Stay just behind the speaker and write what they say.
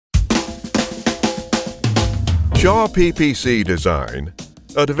Shaw PPC Design,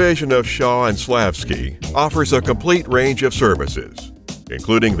 a division of Shaw and Slavsky, offers a complete range of services,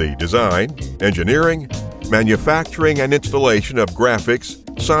 including the design, engineering, manufacturing, and installation of graphics,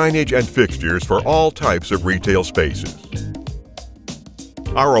 signage, and fixtures for all types of retail spaces.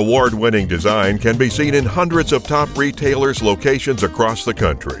 Our award-winning design can be seen in hundreds of top retailers' locations across the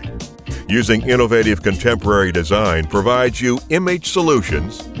country. Using innovative contemporary design provides you image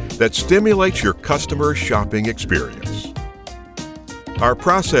solutions that stimulates your customer's shopping experience. Our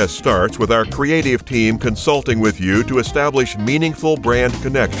process starts with our creative team consulting with you to establish meaningful brand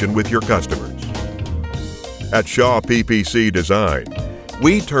connection with your customers. At Shaw PPC Design,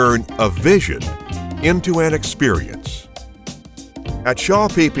 we turn a vision into an experience. At Shaw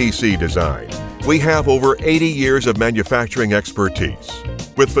PPC Design, we have over 80 years of manufacturing expertise.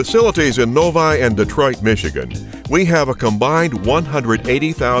 With facilities in Novi and Detroit, Michigan, we have a combined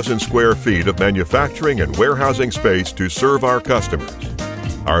 180,000 square feet of manufacturing and warehousing space to serve our customers.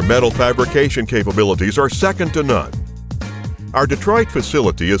 Our metal fabrication capabilities are second to none. Our Detroit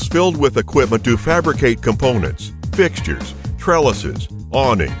facility is filled with equipment to fabricate components, fixtures, trellises,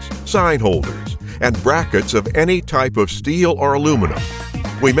 awnings, sign holders, and brackets of any type of steel or aluminum.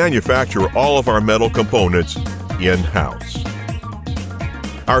 We manufacture all of our metal components in-house.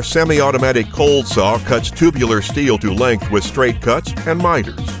 Our semi-automatic cold saw cuts tubular steel to length with straight cuts and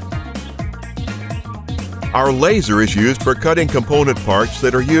miters. Our laser is used for cutting component parts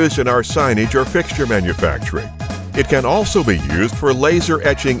that are used in our signage or fixture manufacturing. It can also be used for laser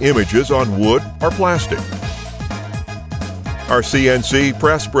etching images on wood or plastic. Our CNC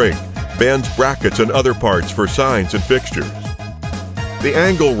press brake bends brackets and other parts for signs and fixtures. The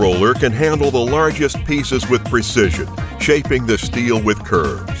angle roller can handle the largest pieces with precision, shaping the steel with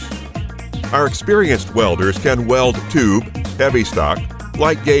curves. Our experienced welders can weld tube, heavy stock,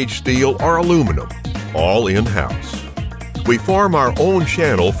 light gauge steel, or aluminum, all in-house. We form our own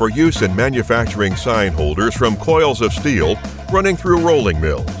channel for use in manufacturing sign holders from coils of steel running through rolling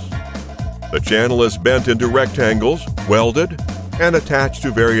mills. The channel is bent into rectangles, welded, and attached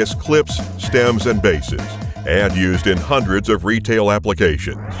to various clips, stems, and bases, and used in hundreds of retail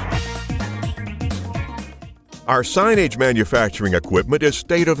applications. Our signage manufacturing equipment is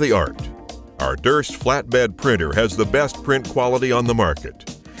state-of-the-art. Our Durst flatbed printer has the best print quality on the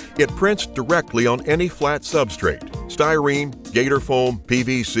market. It prints directly on any flat substrate, styrene, gator foam,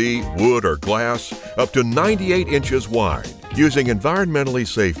 PVC, wood, or glass, up to 98 inches wide, using environmentally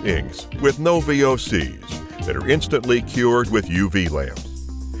safe inks with no VOCs that are instantly cured with UV lamps.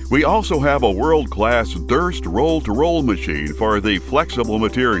 We also have a world-class Durst roll-to-roll machine for the flexible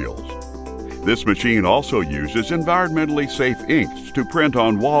materials. This machine also uses environmentally safe inks to print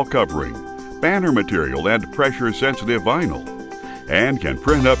on wall covering, banner material, and pressure-sensitive vinyl, and can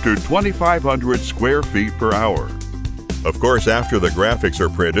print up to 2,500 square feet per hour. Of course, after the graphics are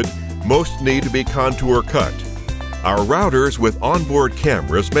printed, most need to be contour cut. Our routers with onboard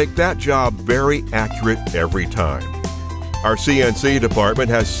cameras make that job very accurate every time. Our CNC department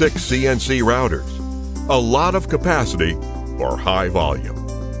has 6 CNC routers, a lot of capacity for high volume.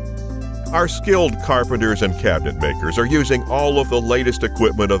 Our skilled carpenters and cabinet makers are using all of the latest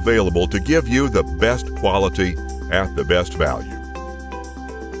equipment available to give you the best quality at the best value.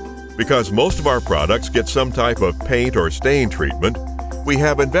 Because most of our products get some type of paint or stain treatment, we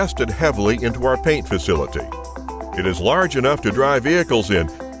have invested heavily into our paint facility. It is large enough to drive vehicles in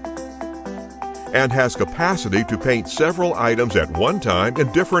and has capacity to paint several items at one time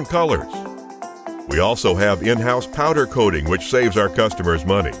in different colors. We also have in-house powder coating, which saves our customers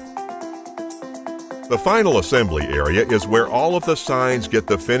money. The final assembly area is where all of the signs get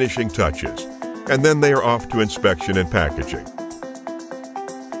the finishing touches, and then they are off to inspection and packaging.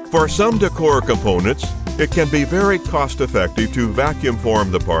 For some decor components, it can be very cost-effective to vacuum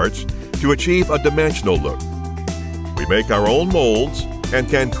form the parts to achieve a dimensional look. We make our own molds and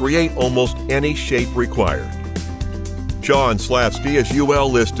can create almost any shape required. Shaw and Slavsky is UL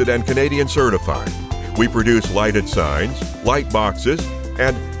listed and Canadian certified. We produce lighted signs, light boxes,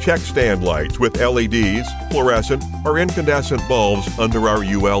 and check stand lights with LEDs, fluorescent, or incandescent bulbs under our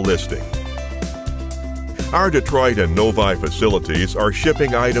UL listing. Our Detroit and Novi facilities are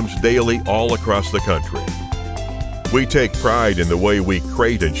shipping items daily all across the country. We take pride in the way we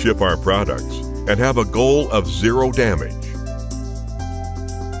crate and ship our products and have a goal of zero damage.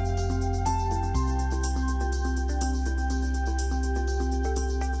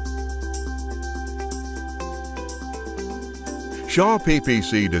 Shaw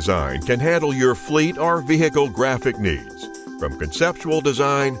PPC Design can handle your fleet or vehicle graphic needs, from conceptual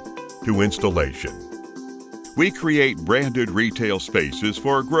design to installation. We create branded retail spaces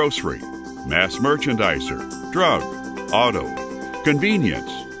for grocery, mass merchandiser, drug, auto,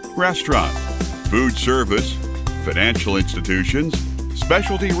 convenience, restaurant, food service, financial institutions,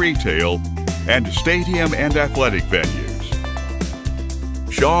 specialty retail, and stadium and athletic venues.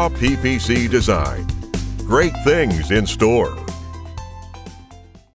 Shaw PPC Design. Great things in store.